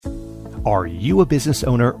Are you a business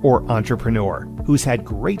owner or entrepreneur who's had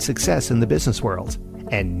great success in the business world,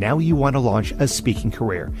 and now you want to launch a speaking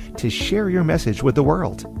career to share your message with the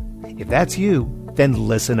world? If that's you, then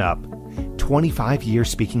listen up. 25-year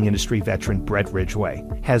speaking industry veteran Brett Ridgway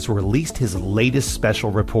has released his latest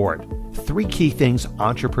special report, 3 key things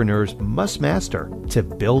entrepreneurs must master to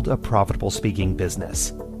build a profitable speaking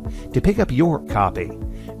business. To pick up your copy,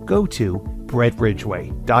 go to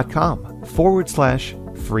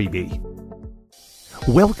brettridgway.com/freebie.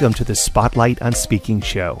 Welcome to the Spotlight on Speaking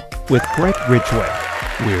show with Brett Ridgway,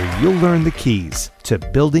 where you'll learn the keys to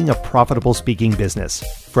building a profitable speaking business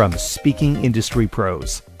from speaking industry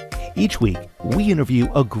pros. Each week, we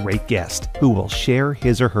interview a great guest who will share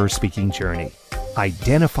his or her speaking journey,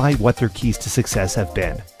 identify what their keys to success have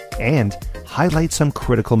been, and highlight some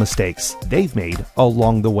critical mistakes they've made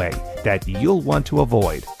along the way that you'll want to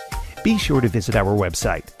avoid. Be sure to visit our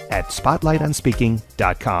website at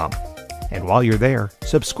spotlightonspeaking.com. And while you're there,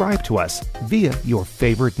 subscribe to us via your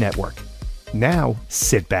favorite network. Now,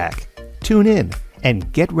 sit back, tune in,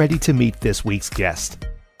 and get ready to meet this week's guest.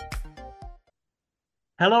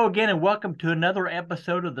 Hello again, and welcome to another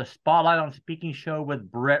episode of the Spotlight on Speaking show with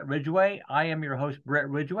Brett Ridgway. I am your host, Brett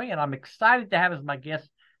Ridgway, and I'm excited to have as my guest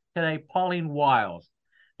today, Pauline Wiles.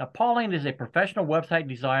 Now, Pauline is a professional website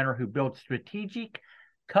designer who builds strategic,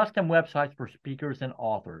 custom websites for speakers and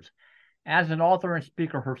authors. As an author and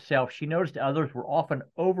speaker herself, she noticed others were often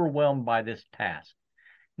overwhelmed by this task.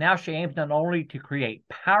 Now she aims not only to create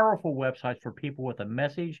powerful websites for people with a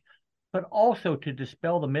message, but also to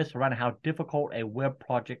dispel the myths around how difficult a web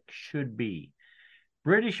project should be.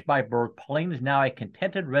 British by birth, Pauline is now a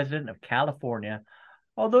contented resident of California,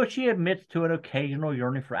 although she admits to an occasional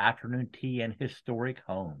yearning for afternoon tea and historic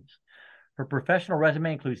homes. Her professional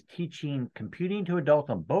resume includes teaching computing to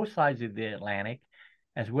adults on both sides of the Atlantic,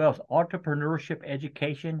 as well as entrepreneurship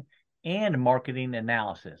education and marketing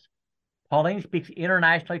analysis. Pauline speaks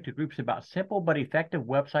internationally to groups about simple but effective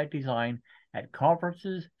website design at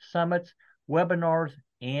conferences, summits, webinars,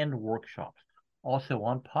 and workshops, also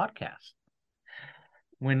on podcasts.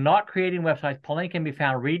 When not creating websites, Pauline can be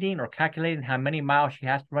found reading or calculating how many miles she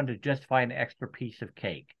has to run to justify an extra piece of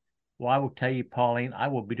cake. Well, I will tell you, Pauline, I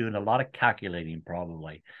will be doing a lot of calculating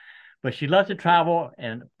probably. But she loves to travel,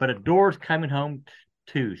 but adores coming home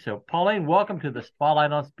too. So, Pauline, welcome to the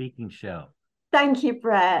Spotlight on Speaking show. Thank you,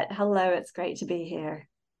 Brett. Hello, it's great to be here.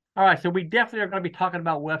 All right, so we definitely are going to be talking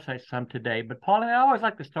about websites some today. But, Pauline, I always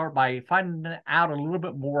like to start by finding out a little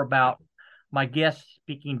bit more about my guest's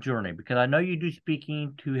speaking journey, because I know you do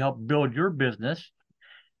speaking to help build your business.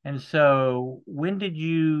 And so when did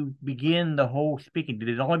you begin the whole speaking? Did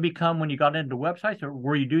it only become when you got into websites, or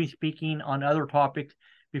were you doing speaking on other topics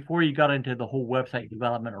before you got into the whole website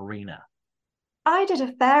development arena? I did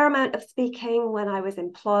a fair amount of speaking when I was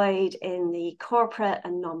employed in the corporate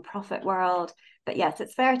and nonprofit world. But yes,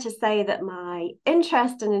 it's fair to say that my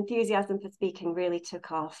interest and enthusiasm for speaking really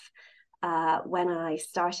took off when I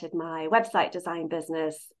started my website design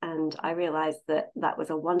business, and I realized that that was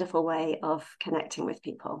a wonderful way of connecting with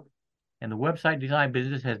people. And the website design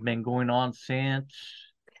business has been going on since?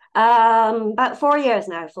 About 4 years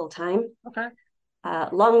now, full time. Okay.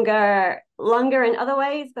 Longer in other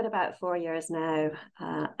ways, but about 4 years now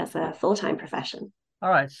as a full-time profession.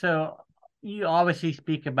 All right. So you obviously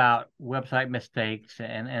speak about website mistakes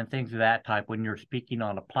and things of that type when you're speaking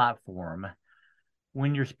on a platform.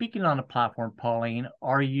 When you're speaking on a platform, Pauline,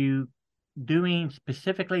 are you doing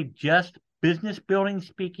specifically just business building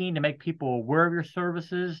speaking to make people aware of your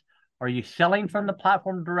services? Are you selling from the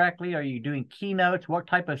platform directly? Are you doing keynotes? What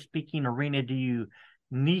type of speaking arena do you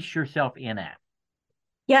niche yourself in at?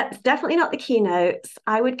 Yeah, it's definitely not the keynotes.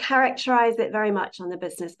 I would characterize it very much on the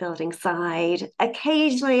business building side.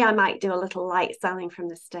 Occasionally, I might do a little light selling from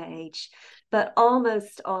the stage, but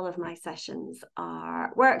almost all of my sessions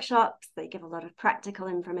are workshops. They give a lot of practical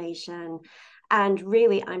information. And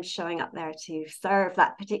really, I'm showing up there to serve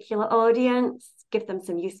that particular audience, give them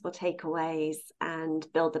some useful takeaways, and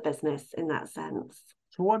build the business in that sense.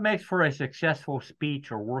 So what makes for a successful speech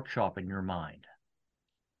or workshop in your mind?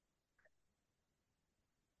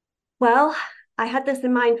 Well, I had this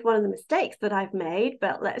in mind for one of the mistakes that I've made,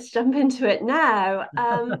 but let's jump into it now.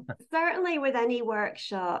 Certainly with any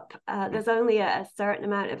workshop, there's only a certain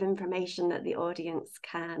amount of information that the audience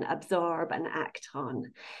can absorb and act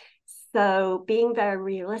on. So being very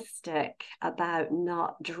realistic about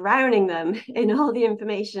not drowning them in all the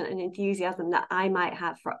information and enthusiasm that I might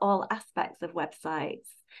have for all aspects of websites,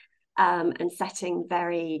 and setting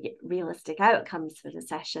very realistic outcomes for the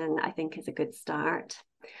session, I think is a good start.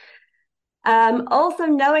 Also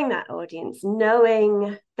knowing that audience,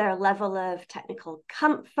 knowing their level of technical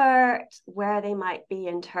comfort, where they might be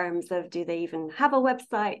in terms of, do they even have a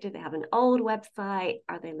website? Do they have an old website?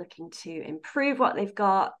 Are they looking to improve what they've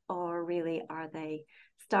got? Or really, are they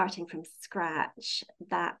starting from scratch?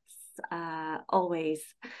 That's always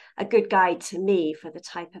a good guide to me for the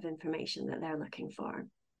type of information that they're looking for.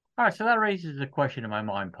 All right, so that raises a question in my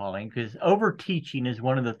mind, Pauline, because over teaching is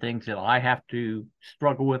one of the things that I have to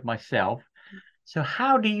struggle with myself. So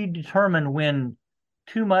how do you determine when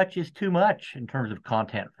too much is too much in terms of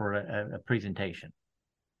content for a presentation?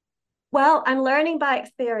 Well, I'm learning by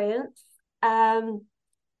experience. I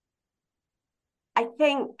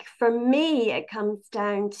think for me, it comes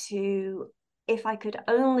down to, if I could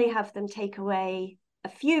only have them take away a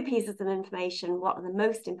few pieces of information, what are the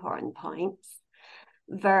most important points,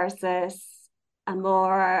 versus a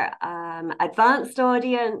more advanced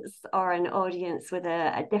audience or an audience with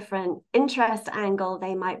a different interest angle.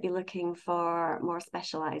 They might be looking for more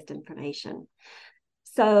specialized information.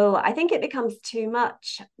 So I think it becomes too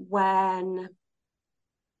much when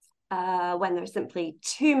there's simply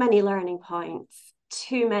too many learning points,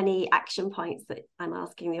 too many action points that I'm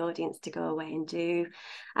asking the audience to go away and do.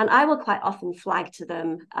 And I will quite often flag to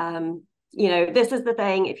them, this is the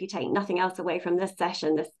thing. If you take nothing else away from this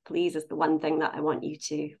session, this please is the one thing that I want you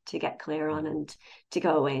to get clear on and to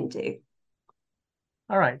go away and do.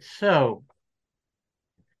 All right. So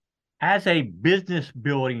as a business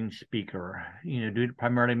building speaker, do you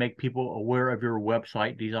primarily make people aware of your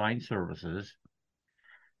website design services?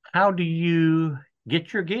 How do you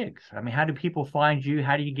get your gigs? I mean, how do people find you?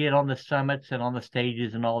 How do you get on the summits and on the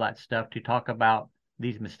stages and all that stuff to talk about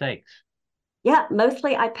these mistakes? Yeah,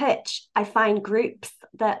 mostly I pitch. I find groups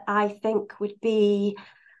that I think would be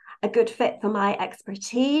a good fit for my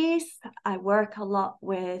expertise. I work a lot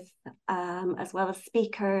with, as well as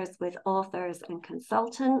speakers, with authors and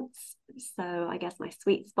consultants. So I guess my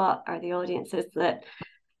sweet spot are the audiences that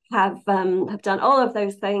have done all of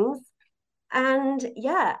those things. And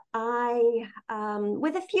yeah,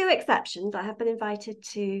 with a few exceptions, I have been invited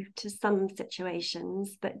to some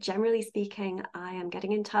situations, but generally speaking, I am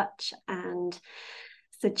getting in touch and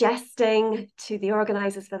suggesting to the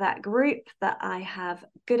organizers for that group that I have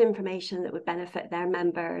good information that would benefit their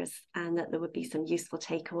members and that there would be some useful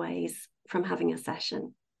takeaways from having a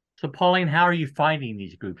session. So, Pauline, how are you finding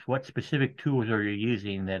these groups? What specific tools are you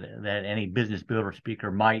using that any business builder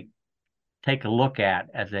speaker might take a look at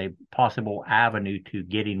as a possible avenue to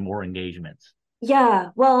getting more engagements? Yeah,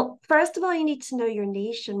 well, first of all, you need to know your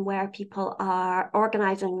niche and where people are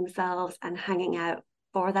organizing themselves and hanging out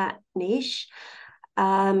for that niche.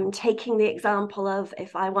 Taking the example of,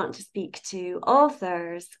 if I want to speak to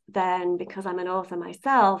authors, then because I'm an author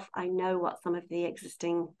myself, I know what some of the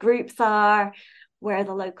existing groups are, where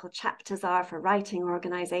the local chapters are for writing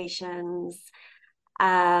organizations,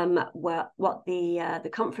 what the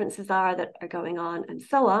conferences are that are going on, and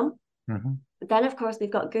so on. Mm-hmm. Then, of course, we've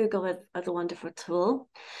got Google as a wonderful tool.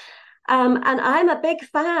 And I'm a big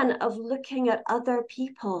fan of looking at other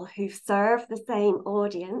people who serve the same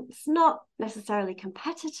audience, not necessarily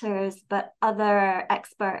competitors, but other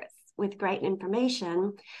experts with great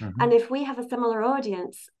information. Mm-hmm. And if we have a similar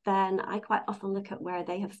audience, then I quite often look at where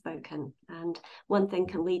they have spoken, and one thing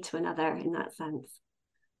can lead to another in that sense.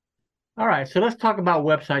 All right, so let's talk about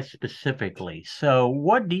websites specifically. So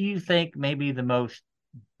what do you think maybe the most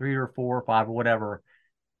 3 or 4 or 5 or whatever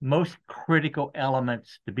most critical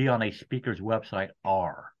elements to be on a speaker's website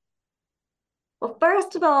are? Well,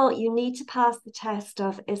 first of all, you need to pass the test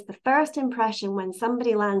of, is the first impression when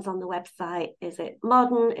somebody lands on the website, is it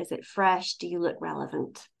modern? Is it fresh? Do you look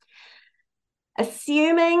relevant?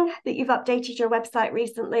 Assuming that you've updated your website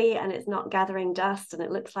recently and it's not gathering dust and it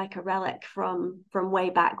looks like a relic from way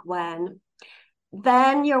back when,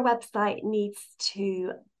 then your website needs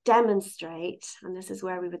to demonstrate, and this is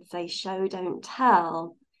where we would say show, don't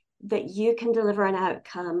tell, that you can deliver an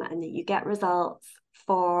outcome and that you get results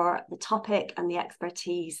for the topic and the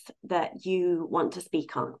expertise that you want to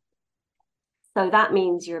speak on. So that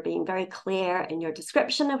means you're being very clear in your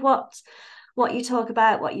description of what you talk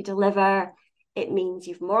about, what you deliver. It means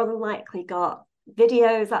you've more than likely got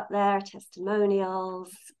videos up there,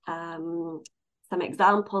 testimonials, some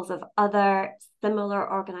examples of other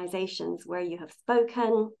similar organizations where you have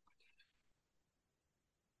spoken.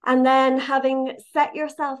 And then, having set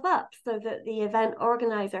yourself up so that the event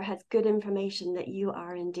organizer has good information that you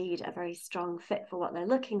are indeed a very strong fit for what they're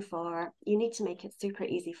looking for, you need to make it super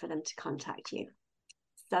easy for them to contact you.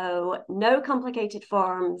 So no complicated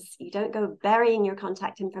forms. You don't go burying your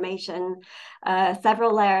contact information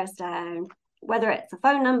several layers down. Whether it's a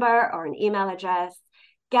phone number or an email address,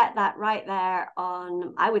 get that right there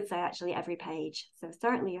on, I would say, actually every page. So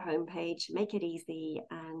certainly your homepage, make it easy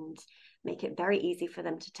and make it very easy for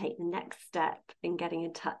them to take the next step in getting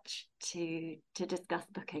in touch to discuss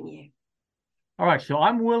booking you. All right, so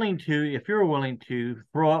I'm willing to, if you're willing to,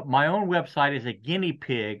 throw up my own website as a guinea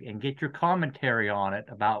pig and get your commentary on it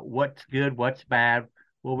about what's good, what's bad,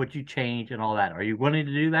 what would you change, and all that. Are you willing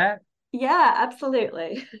to do that? Yeah,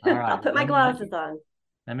 absolutely. All I'll right, put my glasses on.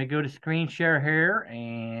 Let me go to screen share here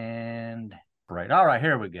and right. All right,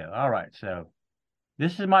 here we go. All right, so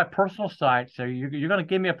this is my personal site. So you're going to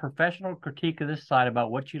give me a professional critique of this site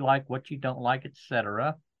about what you like, what you don't like,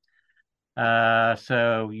 etc.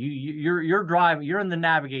 So you're driving, you're in the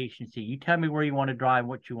navigation seat. You tell me where you want to drive,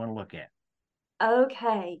 what you want to look at.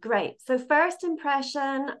 Okay, great. So first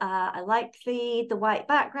impression, I like the white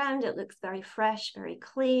background. It looks very fresh, very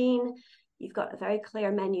clean. You've got a very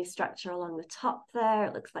clear menu structure along the top there.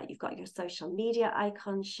 It looks like you've got your social media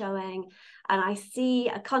icons showing. And I see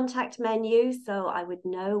a contact menu, so I would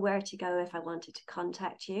know where to go if I wanted to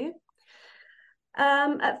contact you.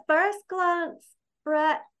 At first glance,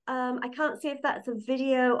 Brett, I can't see if that's a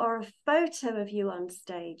video or a photo of you on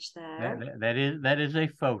stage there. That is a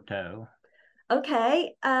photo.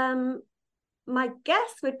 Okay. My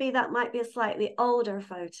guess would be that might be a slightly older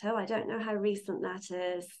photo. I don't know how recent that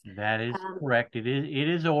is. That is correct. It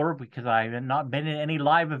is older because I have not been in any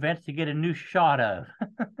live events to get a new shot of.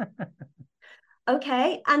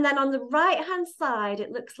 Okay, and then on the right-hand side,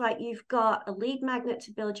 it looks like you've got a lead magnet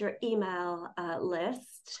to build your email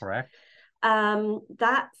list. Correct.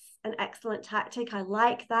 That's an excellent tactic. I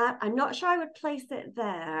like that. I'm not sure I would place it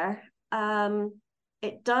there.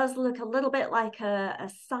 It does look a little bit like a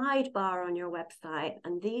sidebar on your website.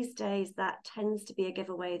 And these days that tends to be a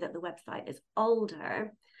giveaway that the website is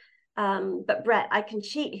older. But Brett, I can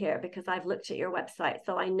cheat here because I've looked at your website.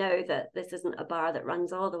 So I know that this isn't a bar that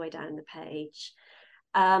runs all the way down the page.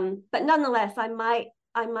 But nonetheless, I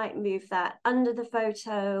might move that under the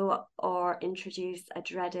photo or introduce a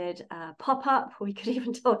dreaded pop-up. We could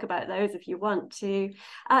even talk about those if you want to.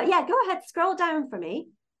 Yeah, go ahead, scroll down for me.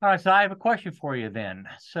 All right, so I have a question for you then.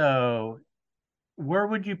 So where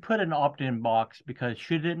would you put an opt-in box? Because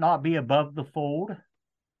should it not be above the fold?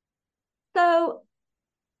 So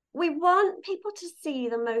we want people to see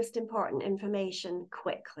the most important information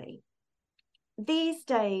quickly. These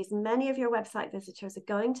days, many of your website visitors are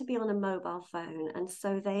going to be on a mobile phone, and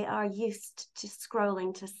so they are used to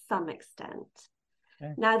scrolling to some extent.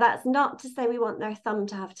 Okay. Now, that's not to say we want their thumb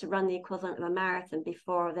to have to run the equivalent of a marathon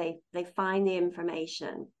before they find the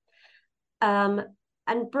information. And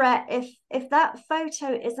Brett, if that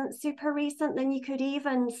photo isn't super recent, then you could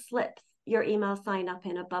even slip your email sign up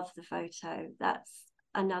in above the photo. That's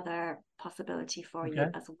another possibility for you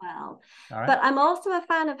as well. Right. But I'm also a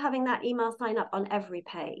fan of having that email sign up on every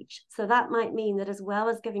page. So that might mean that as well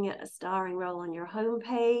as giving it a starring role on your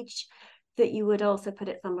homepage, that you would also put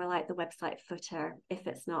it somewhere like the website footer if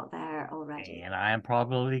it's not there already. And I am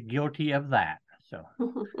probably guilty of that. So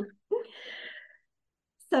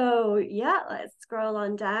So yeah, let's scroll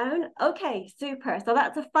on down. Okay, super. So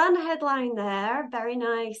that's a fun headline there. Very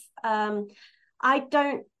nice. I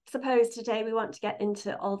don't suppose today we want to get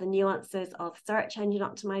into all the nuances of search engine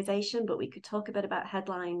optimization, but we could talk a bit about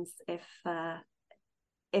headlines if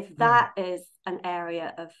that is an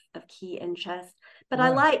area of key interest. But I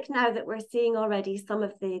like now that we're seeing already some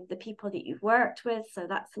of the people that you've worked with. So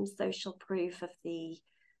that's some social proof of the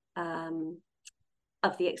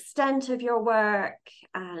extent of your work,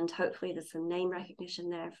 and hopefully there's some name recognition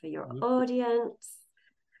there for your audience.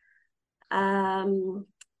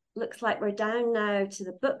 Looks like we're down now to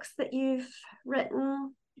the books that you've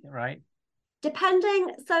written. Right. Depending,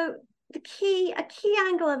 so a key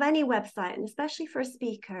angle of any website, and especially for a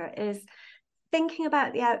speaker, is thinking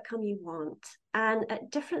about the outcome you want. And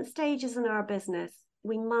at different stages in our business,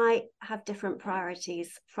 we might have different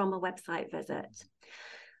priorities from a website visit.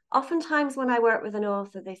 Oftentimes when I work with an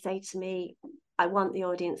author, they say to me, I want the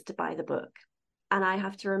audience to buy the book. And I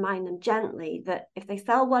have to remind them gently that if they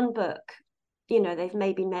sell one book, they've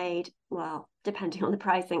maybe made, well, depending on the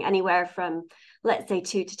pricing, anywhere from, let's say,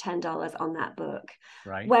 $2 to $10 on that book.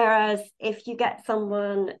 Right. Whereas if you get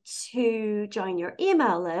someone to join your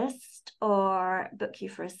email list or book you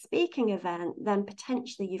for a speaking event, then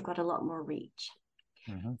potentially you've got a lot more reach.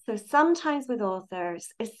 Mm-hmm. So sometimes with authors,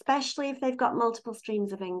 especially if they've got multiple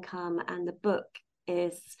streams of income and the book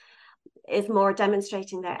is more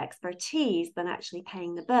demonstrating their expertise than actually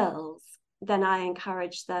paying the bills, then I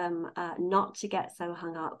encourage them not to get so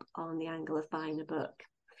hung up on the angle of buying the book.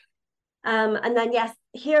 And then, yes,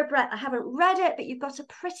 here, Brett, I haven't read it, but you've got a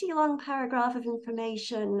pretty long paragraph of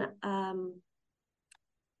information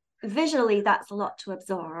visually, that's a lot to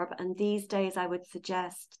absorb. And these days, I would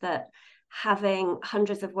suggest that having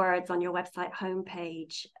hundreds of words on your website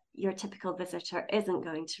homepage, your typical visitor isn't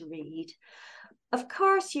going to read. Of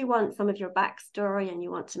course, you want some of your backstory and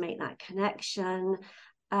you want to make that connection.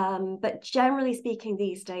 But generally speaking,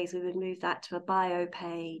 these days, we would move that to a bio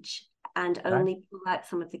page and only pull out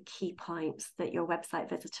some of the key points that your website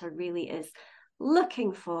visitor really is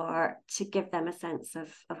looking for to give them a sense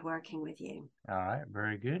of working with you. All right,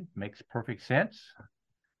 very good. Makes perfect sense.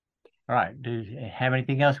 All right, do you have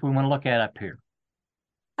anything else we want to look at up here?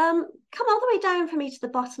 Come all the way down for me to the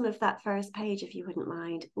bottom of that first page, if you wouldn't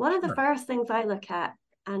mind. One of the first things I look at,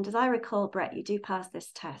 and as I recall, Brett, you do pass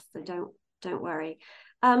this test, so don't worry.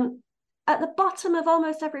 At the bottom of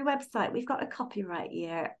almost every website, we've got a copyright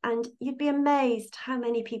year, and you'd be amazed how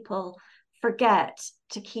many people forget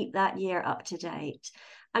to keep that year up to date.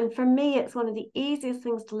 And for me, it's one of the easiest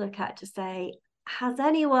things to look at to say, has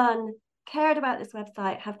anyone cared about this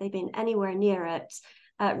website? Have they been anywhere near it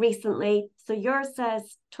recently? So yours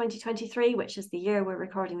says 2023, which is the year we're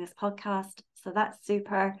recording this podcast. So that's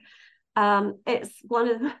super. It's one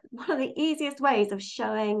of the easiest ways of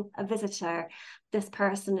showing a visitor this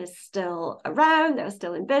person is still around, they're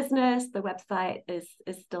still in business, the website is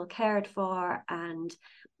still cared for, and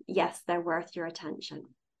yes, they're worth your attention.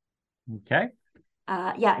 Okay.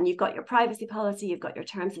 And you've got your privacy policy, you've got your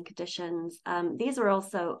terms and conditions. These are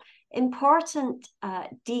also important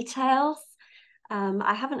details.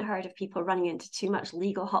 I haven't heard of people running into too much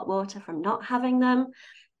legal hot water from not having them,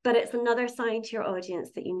 but it's another sign to your audience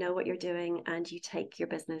that you know what you're doing and you take your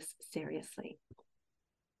business seriously.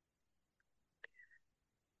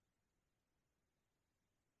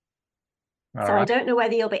 All so right. I don't know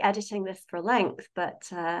whether you'll be editing this for length,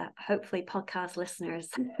 but hopefully podcast listeners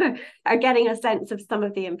are getting a sense of some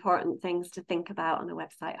of the important things to think about on a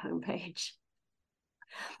website homepage.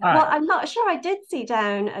 What I'm not sure I did see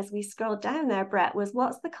down as we scrolled down there, Brett, was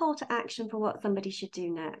what's the call to action for what somebody should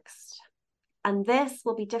do next? And this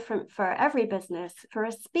will be different for every business. For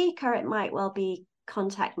a speaker, it might well be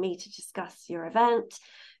contact me to discuss your event.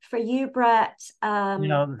 For you, Brett, on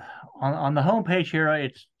the homepage here,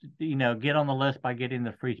 it's get on the list by getting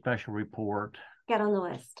the free special report. Get on the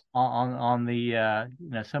list. On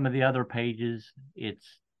the some of the other pages, it's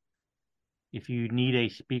if you need a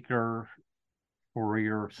speaker for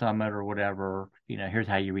your summit or whatever, here's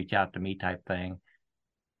how you reach out to me type thing.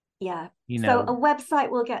 Yeah. So a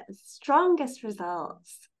website will get the strongest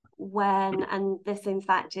results when, and this in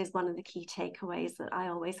fact is one of the key takeaways that I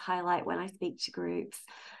always highlight when I speak to groups,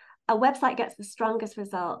 a website gets the strongest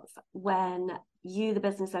results when you, the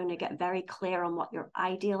business owner, get very clear on what your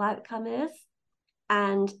ideal outcome is.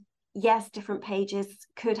 And yes, different pages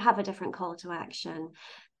could have a different call to action.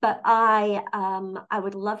 But I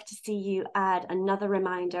would love to see you add another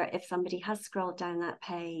reminder if somebody has scrolled down that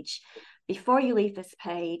page. Before you leave this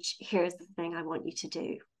page, here's the thing I want you to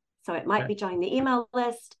do. So it might be join the email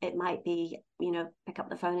list. It might be, pick up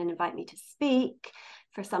the phone and invite me to speak.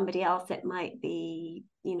 For somebody else, it might be,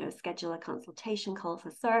 schedule a consultation call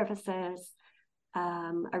for services.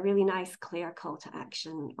 A really nice, clear call to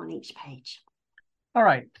action on each page. All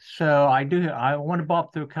right. So I want to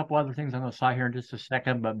bop through a couple other things on the site here in just a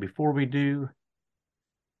second. But before we do,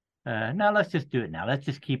 now let's just do it now. Let's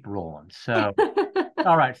just keep rolling. So,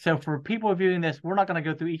 all right. So for people viewing this, we're not going to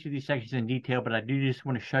go through each of these sections in detail, but I do just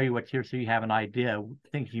want to show you what's here so you have an idea of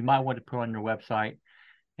things you might want to put on your website.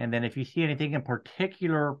 And then if you see anything in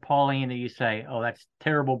particular, Pauline, that you say, oh, that's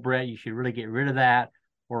terrible, Brett, you should really get rid of that.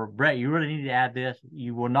 Or Brett, you really need to add this.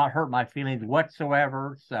 You will not hurt my feelings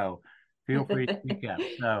whatsoever. So feel free to speak up.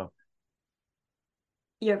 So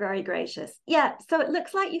you're very gracious. Yeah. So it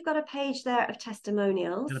looks like you've got a page there of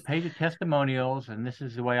testimonials. Got a page of testimonials, and this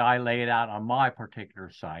is the way I lay it out on my particular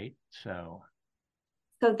site. So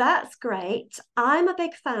that's great. I'm a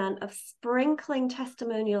big fan of sprinkling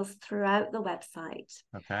testimonials throughout the website.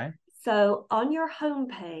 Okay. So on your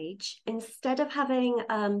homepage, instead of having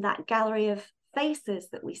that gallery of faces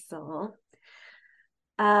that we saw,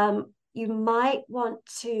 you might want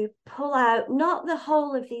to pull out not the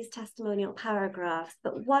whole of these testimonial paragraphs,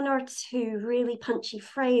 but one or two really punchy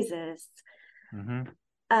phrases.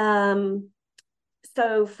 Mm-hmm.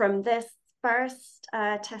 So from this first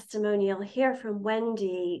testimonial here from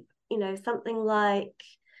Wendy, something like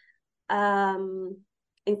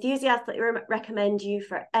enthusiastically recommend you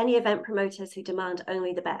for any event promoters who demand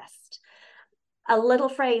only the best. A little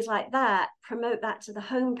phrase like that, promote that to the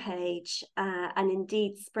homepage and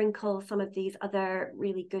indeed sprinkle some of these other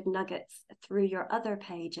really good nuggets through your other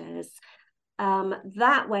pages.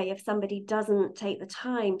 That way, if somebody doesn't take the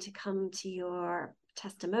time to come to your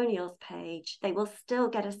testimonials page, they will still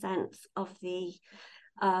get a sense of the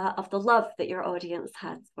love that your audience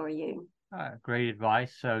has for you. Great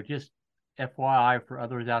advice. So just FYI for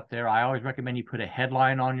others out there, I always recommend you put a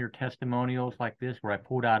headline on your testimonials like this, where I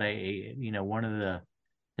pulled out one of the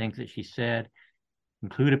things that she said.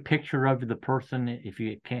 Include a picture of the person if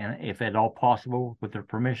you can, if at all possible, with their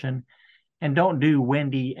permission. And don't do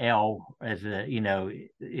Wendy L as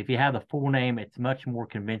if you have the full name, it's much more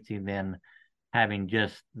convincing than having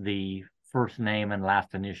just the first name and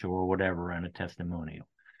last initial or whatever in a testimonial.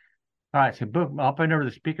 All right, so up under the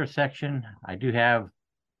speaker section, I do have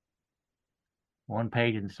one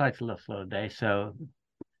page, and the site's a little slow today. So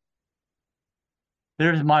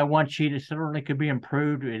there's my one sheet. It certainly could be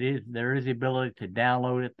improved. There is the ability to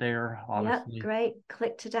download it there, obviously. Yep, great.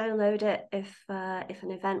 Click to download it if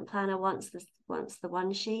an event planner wants the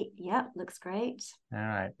one sheet. Yep, looks great. All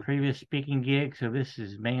right, previous speaking gigs. So this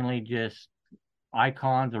is mainly just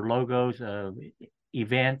icons or logos of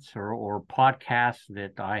events or podcasts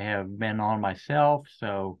that I have been on myself.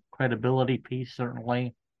 So credibility piece,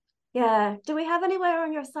 certainly. Yeah. Do we have anywhere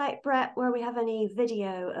on your site, Brett, where we have any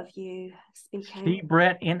video of you speaking? See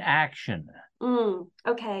Brett in action.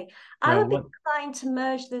 Okay. I would be inclined to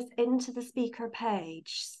merge this into the speaker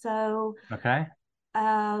page. So okay.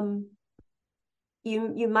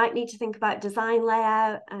 You might need to think about design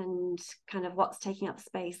layout and kind of what's taking up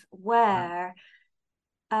space where.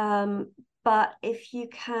 But if you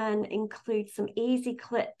can include some easy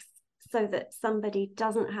clips so that somebody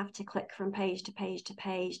doesn't have to click from page to page to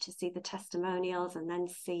page to see the testimonials and then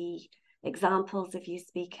see examples of you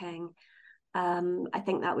speaking, I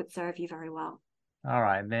think that would serve you very well. All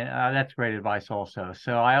right, then that's great advice also.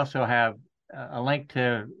 So I also have a link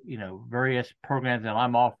to, various programs that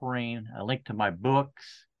I'm offering, a link to my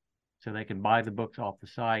books so they can buy the books off the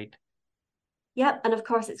site. Yep, and of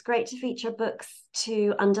course, it's great to feature books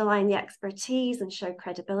to underline the expertise and show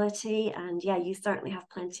credibility. And yeah, you certainly have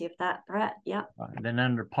plenty of that, Brett. Yep. Then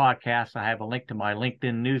under podcasts, I have a link to my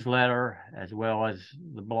LinkedIn newsletter, as well as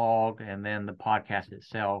the blog, and then the podcast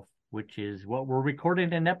itself, which is what we're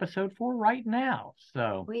recording an episode for right now.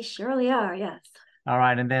 So we surely are, yes. All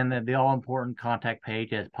right, and then the all-important contact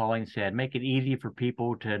page, as Pauline said, make it easy for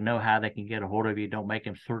people to know how they can get a hold of you. Don't make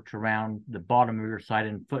them search around the bottom of your site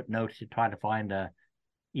in footnotes to try to find a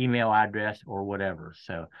email address or whatever.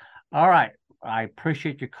 So, all right, I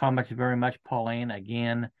appreciate your comments very much, Pauline.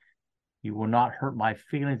 Again, you will not hurt my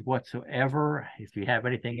feelings whatsoever. If you have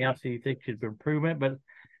anything else that you think should be improvement, but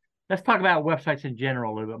let's talk about websites in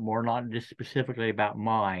general a little bit more, not just specifically about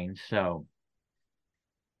mine. So,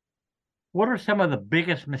 what are some of the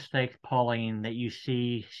biggest mistakes, Pauline, that you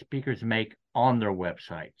see speakers make on their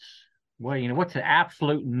websites? Well, what's the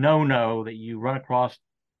absolute no-no that you run across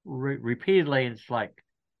repeatedly, and it's like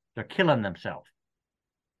they're killing themselves?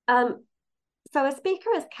 So a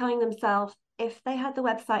speaker is killing themselves if they had the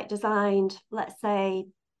website designed, let's say,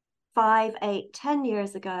 5, 8, 10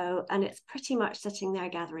 years ago, and it's pretty much sitting there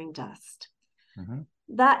gathering dust. Mm-hmm.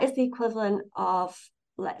 That is the equivalent of,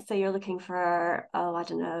 let's say you're looking for, a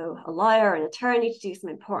lawyer, an attorney to do some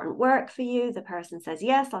important work for you. The person says,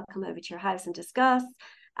 yes, I'll come over to your house and discuss.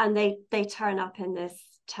 And they turn up in this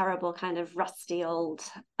terrible kind of rusty old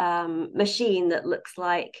machine that looks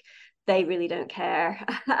like they really don't care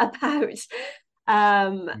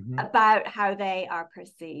about how they are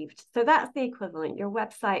perceived. So that's the equivalent. Your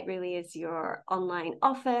website really is your online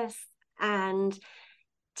office. And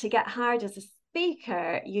to get hired as a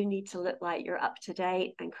speaker, you need to look like you're up to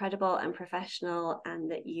date and credible and professional, and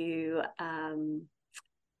that you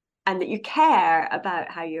care about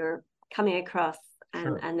how you're coming across,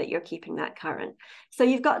 and that you're keeping that current. So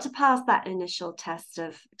you've got to pass that initial test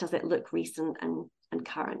of, does it look recent and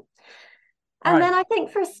current? And then I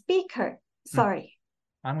think for a speaker, sorry.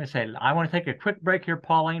 I'm going to say, I want to take a quick break here,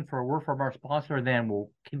 Pauline, for a word from our sponsor, and then we'll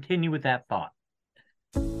continue with that thought.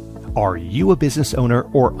 Are you a business owner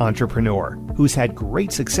or entrepreneur who's had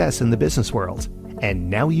great success in the business world, and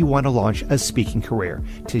now you want to launch a speaking career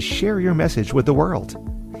to share your message with the world?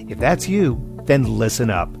 If that's you, then listen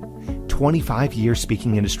up. 25-year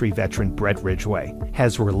speaking industry veteran Brett Ridgway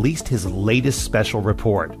has released his latest special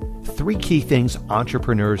report, 3 key things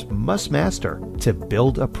entrepreneurs must master to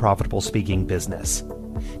build a profitable speaking business.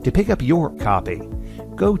 To pick up your copy,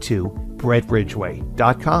 go to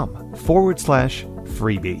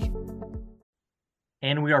brettridgway.com/freebie.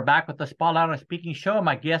 And we are back with the Spotlight on Speaking show. And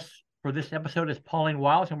my guest for this episode is Pauline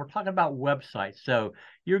Wiles, and we're talking about websites. So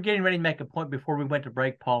you're getting ready to make a point before we went to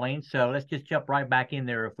break, Pauline. So let's just jump right back in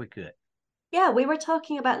there if we could. Yeah, we were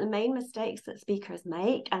talking about the main mistakes that speakers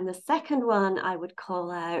make. And the second one I would call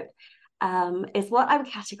out is what I would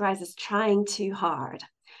categorize as trying too hard.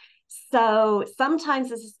 So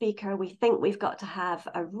sometimes as a speaker, we think we've got to have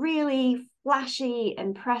a really flashy,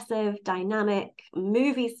 impressive, dynamic,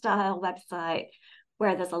 movie-style website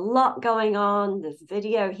where there's a lot going on. There's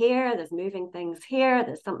video here, there's moving things here,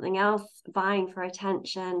 there's something else vying for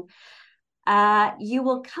attention. You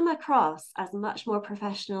will come across as much more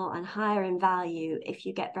professional and higher in value if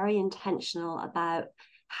you get very intentional about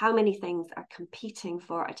how many things are competing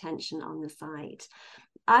for attention on the site.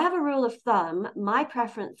 I have a rule of thumb. My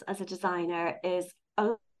preference as a designer is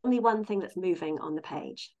only one thing that's moving on the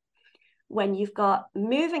page. When you've got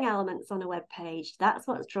moving elements on a web page, that's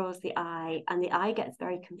what draws the eye, and the eye gets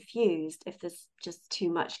very confused if there's just too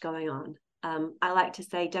much going on. I like to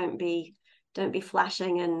say, don't be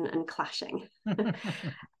flashing and clashing.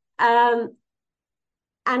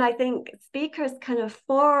 And I think speakers can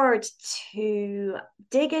afford to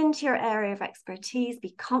dig into your area of expertise,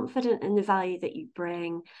 be confident in the value that you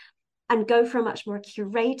bring, and go for a much more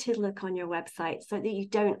curated look on your website so that you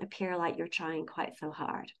don't appear like you're trying quite so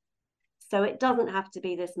hard. So it doesn't have to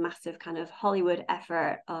be this massive kind of Hollywood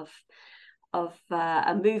effort of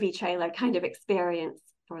a movie trailer kind of experience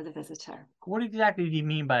for the visitor. What exactly do you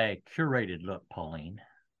mean by a curated look, Pauline?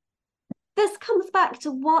 This comes back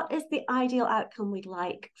to what is the ideal outcome we'd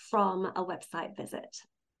like from a website visit.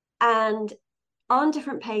 And on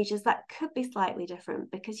different pages, that could be slightly different,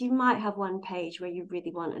 because you might have one page where you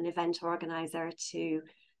really want an event organizer to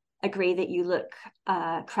agree that you look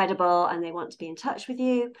credible and they want to be in touch with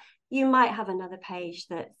you. You might have another page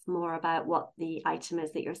that's more about what the item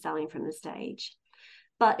is that you're selling from the stage.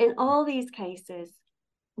 But in all these cases,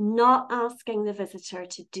 not asking the visitor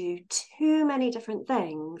to do too many different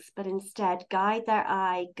things, but instead guide their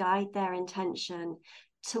eye, guide their intention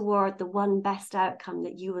toward the one best outcome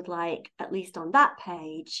that you would like, at least on that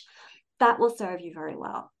page, that will serve you very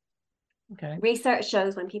well. Okay. Research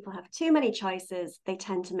shows when people have too many choices, they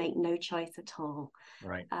tend to make no choice at all.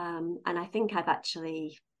 Right. And I think I've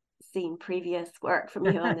actually seen previous work from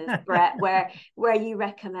you on this, Brett, where you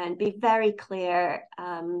recommend be very clear,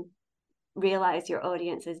 realize your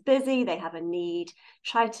audience is busy, they have a need,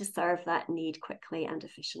 try to serve that need quickly and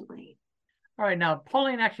efficiently. All right, now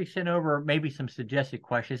Pauline actually sent over maybe some suggested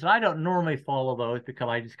questions. I don't normally follow those because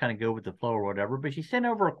I just kind of go with the flow or whatever, but she sent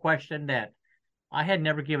over a question that I had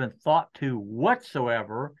never given thought to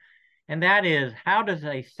whatsoever, and that is, how does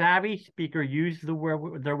a savvy speaker use their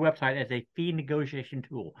website as a fee negotiation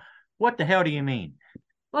tool? What the hell do you mean?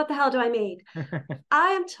 What the hell do I mean?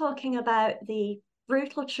 I am talking about the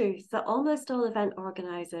brutal truth that almost all event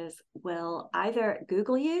organizers will either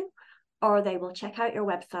Google you or they will check out your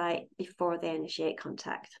website before they initiate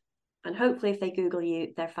contact. And hopefully if they Google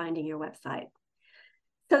you, they're finding your website.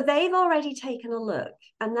 So they've already taken a look,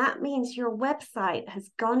 and that means your website has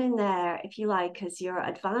gone in there, if you like, as your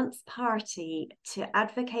advance party to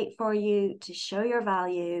advocate for you, to show your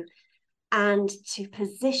value, and to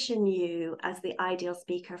position you as the ideal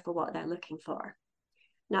speaker for what they're looking for.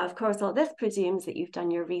 Now, of course, all this presumes that you've done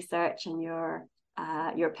your research and you're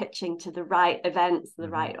pitching to the right events, the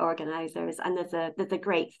right organizers, and there's a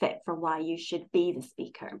great fit for why you should be the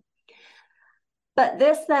speaker. But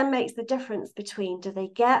this then makes the difference between, do they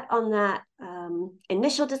get on that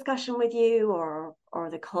initial discussion with you or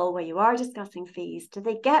the call where you are discussing fees, do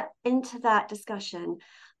they get into that discussion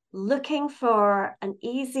looking for an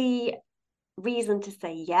easy reason to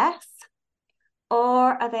say yes,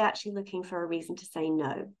 or are they actually looking for a reason to say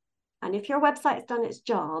no? And if your website's done its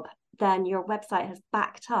job, then your website has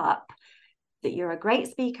backed up that you're a great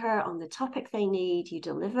speaker on the topic they need, you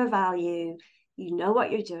deliver value, you know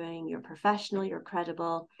what you're doing, you're professional, you're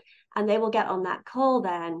credible, and they will get on that call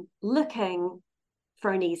then looking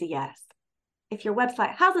for an easy yes. If your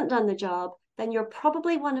website hasn't done the job, then you're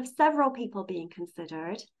probably one of several people being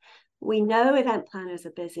considered. We know event planners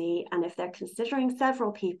are busy, and if they're considering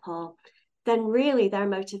several people, then really their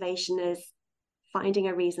motivation is finding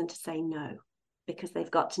a reason to say no, because they've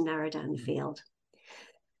got to narrow down the field.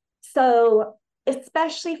 So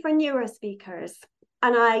especially for newer speakers,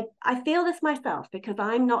 and I feel this myself because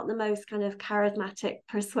I'm not the most kind of charismatic,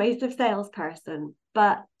 persuasive salesperson,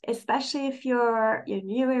 but especially if you're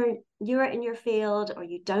newer in your field or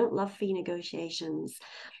you don't love fee negotiations,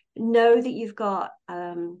 know that you've got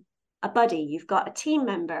a buddy, you've got a team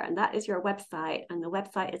member, and that is your website, and the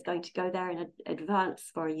website is going to go there in advance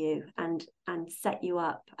for you and set you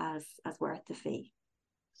up as worth the fee.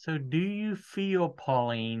 So do you feel,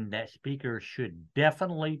 Pauline, that speakers should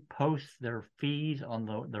definitely post their fees on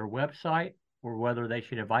their website, or whether they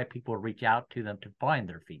should invite people to reach out to them to find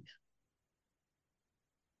their fees?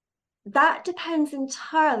 That depends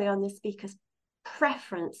entirely on the speaker's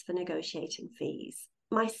preference for negotiating fees.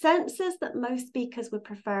 My sense is that most speakers would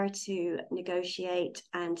prefer to negotiate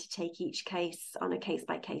and to take each case on a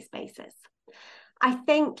case-by-case basis. I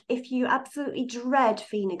think if you absolutely dread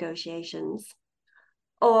fee negotiations,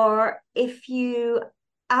 or if you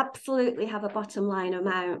absolutely have a bottom line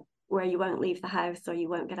amount where you won't leave the house or you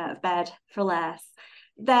won't get out of bed for less,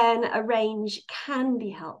 then a range can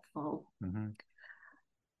be helpful. Mm-hmm.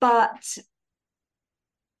 But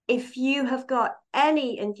if you have got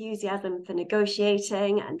any enthusiasm for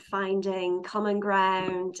negotiating and finding common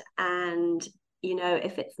ground, and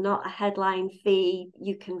if it's not a headline fee,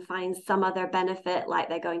 you can find some other benefit, like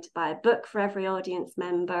they're going to buy a book for every audience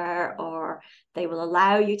member, or they will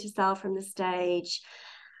allow you to sell from the stage.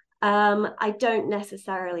 I don't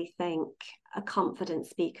necessarily think a confident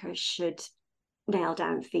speaker should nail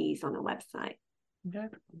down fees on a website. Okay.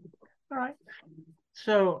 All right.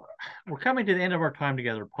 So we're coming to the end of our time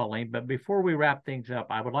together, Pauline, but before we wrap things up,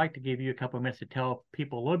 I would like to give you a couple of minutes to tell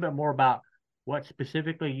people a little bit more about what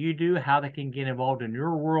specifically you do, how they can get involved in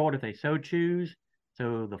your world if they so choose.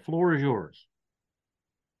 So the floor is yours.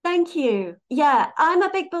 Thank you. Yeah, I'm a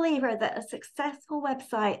big believer that a successful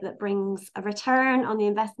website that brings a return on the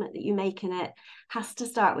investment that you make in it has to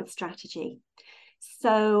start with strategy.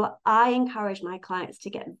 So I encourage my clients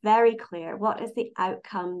to get very clear. What is the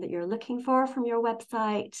outcome that you're looking for from your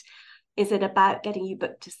website? Is it about getting you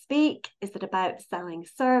booked to speak? Is it about selling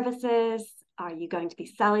services? Are you going to be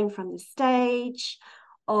selling from the stage?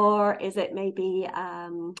 Or is it maybe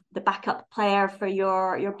the backup player for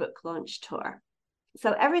your book launch tour?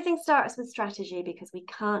 So everything starts with strategy, because we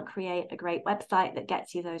can't create a great website that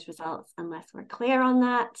gets you those results unless we're clear on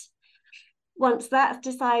that. Once that's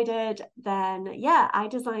decided, then I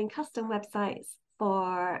design custom websites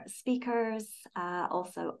for speakers,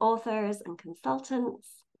 also authors and consultants.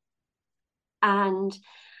 And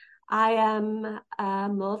I am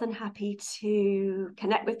more than happy to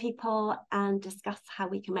connect with people and discuss how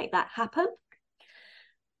we can make that happen.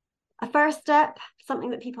 A first step, something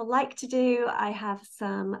that people like to do, I have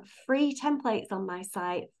some free templates on my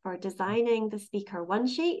site for designing the speaker one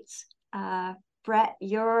sheet. Brett,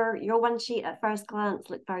 your one sheet at first glance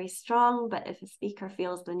looked very strong, but if a speaker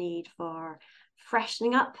feels the need for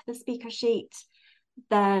freshening up the speaker sheet,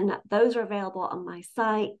 then those are available on my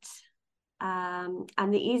site.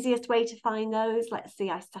 And the easiest way to find those, let's see,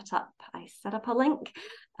 I set up a link.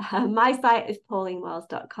 My site is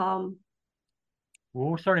paulinewiles.com.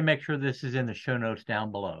 We'll certainly make sure this is in the show notes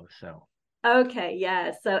down below. So okay,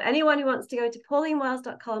 yeah. So anyone who wants to go to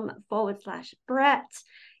paulinewiles.com/Brett,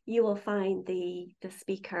 you will find the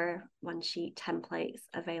speaker one sheet templates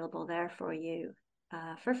available there for you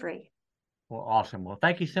for free. Well, awesome. Well,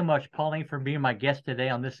 thank you so much, Pauline, for being my guest today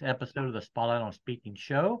on this episode of the Spotlight on Speaking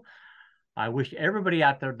show. I wish everybody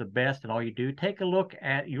out there the best in all you do. Take a look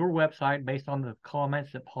at your website based on the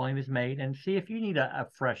comments that Pauline has made and see if you need a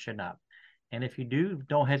freshen up. And if you do,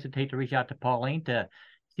 don't hesitate to reach out to Pauline to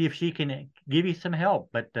see if she can give you some help.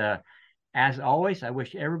 But as always, I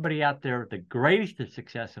wish everybody out there the greatest of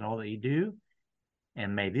success in all that you do.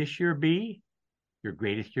 And may this year be your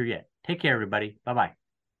greatest year yet. Take care, everybody. Bye-bye.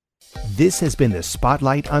 This has been the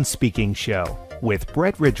Spotlight on Speaking show with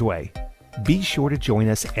Brett Ridgway. Be sure to join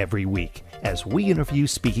us every week as we interview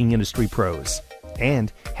speaking industry pros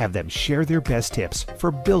and have them share their best tips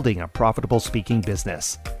for building a profitable speaking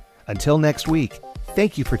business. Until next week,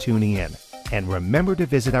 thank you for tuning in, and remember to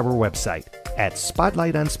visit our website at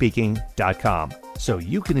spotlightonspeaking.com so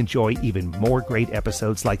you can enjoy even more great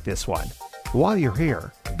episodes like this one. While you're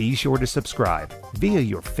here, be sure to subscribe via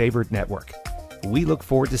your favorite network. We look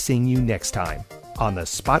forward to seeing you next time on the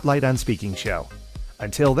Spotlight on Speaking show.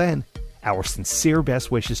 Until then, our sincere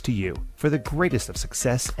best wishes to you for the greatest of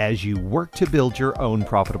success as you work to build your own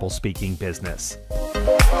profitable speaking business.